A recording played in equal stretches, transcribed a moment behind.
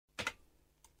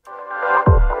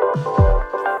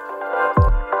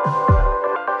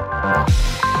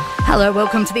Hello,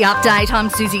 welcome to the update. I'm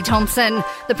Susie Thompson.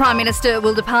 The Prime Minister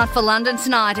will depart for London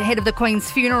tonight ahead of the Queen's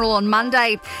funeral on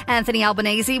Monday. Anthony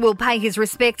Albanese will pay his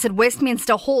respects at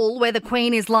Westminster Hall, where the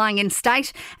Queen is lying in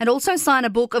state, and also sign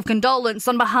a book of condolence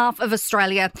on behalf of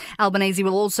Australia. Albanese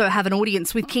will also have an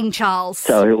audience with King Charles.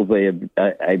 So it'll be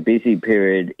a busy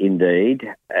period indeed,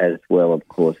 as well, of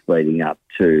course, leading up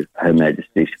to Her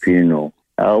Majesty's funeral.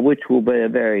 Which will be a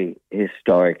very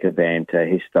historic event, a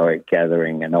historic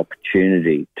gathering, an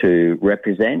opportunity to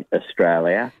represent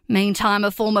Australia. Meantime,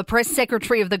 a former press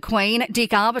secretary of the Queen,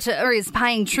 Dick Arbiter, is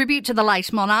paying tribute to the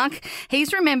late monarch.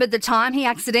 He's remembered the time he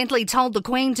accidentally told the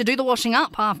Queen to do the washing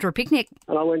up after a picnic.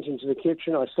 And I went into the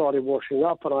kitchen, I started washing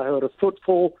up, and I heard a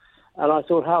footfall, and I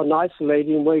thought, how nice, the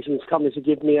lady in waiting is coming to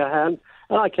give me a hand.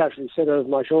 And I casually said over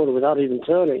my shoulder without even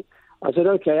turning, I said,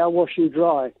 OK, I'll wash you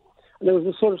dry. And there was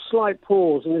a sort of slight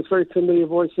pause, and this very familiar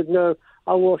voice said, no,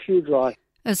 I'll wash you dry.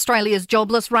 Australia's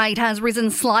jobless rate has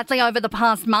risen slightly over the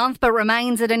past month but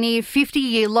remains at a near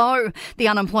 50-year low. The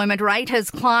unemployment rate has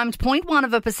climbed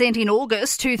 0.1% in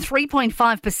August to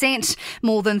 3.5%.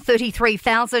 More than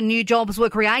 33,000 new jobs were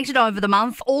created over the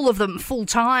month, all of them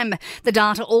full-time. The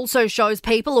data also shows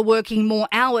people are working more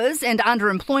hours and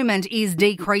underemployment is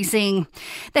decreasing.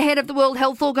 The head of the World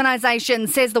Health Organization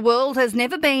says the world has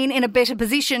never been in a better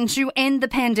position to end the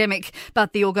pandemic.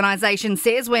 But the organisation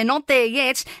says we're not there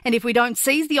yet, and if we don't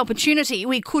seize the opportunity,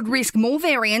 we could risk more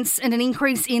variants and an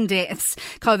increase in deaths.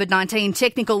 COVID-19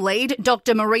 technical lead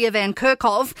Dr. Maria Van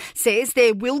Kerkhove says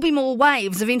there will be more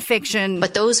waves of infection.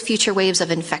 But those future waves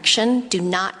of infection do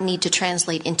not need to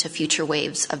translate into future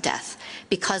waves of death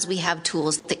because we have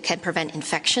tools that can prevent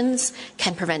infections,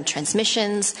 can prevent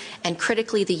transmissions, and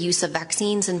critically the use of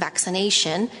vaccines and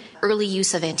vaccination, early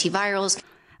use of antivirals.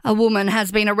 A woman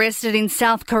has been arrested in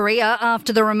South Korea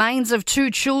after the remains of two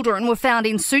children were found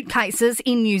in suitcases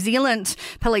in New Zealand.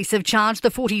 Police have charged the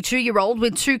 42-year-old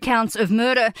with 2 counts of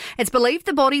murder. It's believed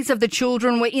the bodies of the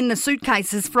children were in the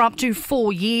suitcases for up to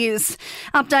 4 years.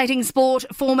 Updating sport,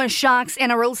 former Sharks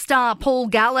NRL star Paul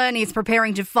Gallen is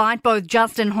preparing to fight both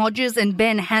Justin Hodges and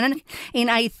Ben Hannon in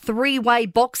a 3-way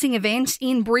boxing event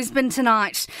in Brisbane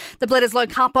tonight. The Bledisloe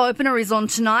Cup opener is on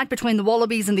tonight between the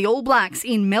Wallabies and the All Blacks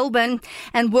in Melbourne.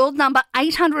 And world number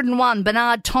 801,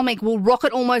 Bernard Tomic, will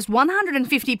rocket almost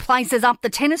 150 places up the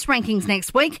tennis rankings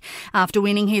next week. After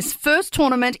winning his first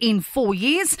tournament in 4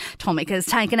 years, Tomic has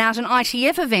taken out an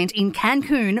ITF event in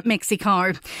Cancun,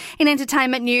 Mexico. In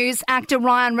entertainment news, actor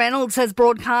Ryan Reynolds has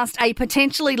broadcast a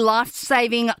potentially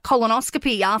life-saving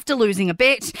colonoscopy after losing a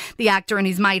bet. The actor and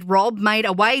his mate Rob made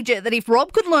a wager that if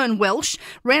Rob could learn Welsh,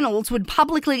 Reynolds would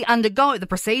publicly undergo the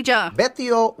procedure.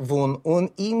 Betio vun un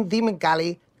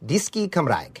indimgali Diski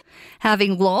Cymraeg.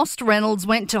 Having lost, Reynolds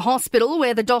went to hospital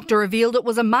where the doctor revealed it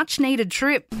was a much-needed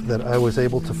trip. That I was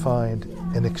able to find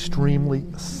an extremely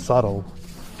subtle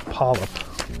polyp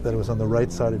that was on the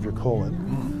right side of your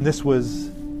colon. This was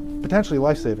potentially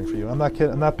life-saving for you. I'm not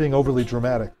kidding. I'm not being overly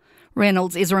dramatic.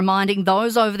 Reynolds is reminding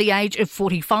those over the age of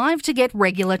 45 to get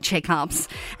regular checkups.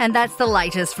 And that's the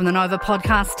latest from the Nova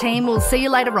podcast team. We'll see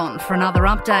you later on for another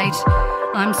update.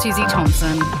 I'm Susie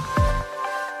Thompson.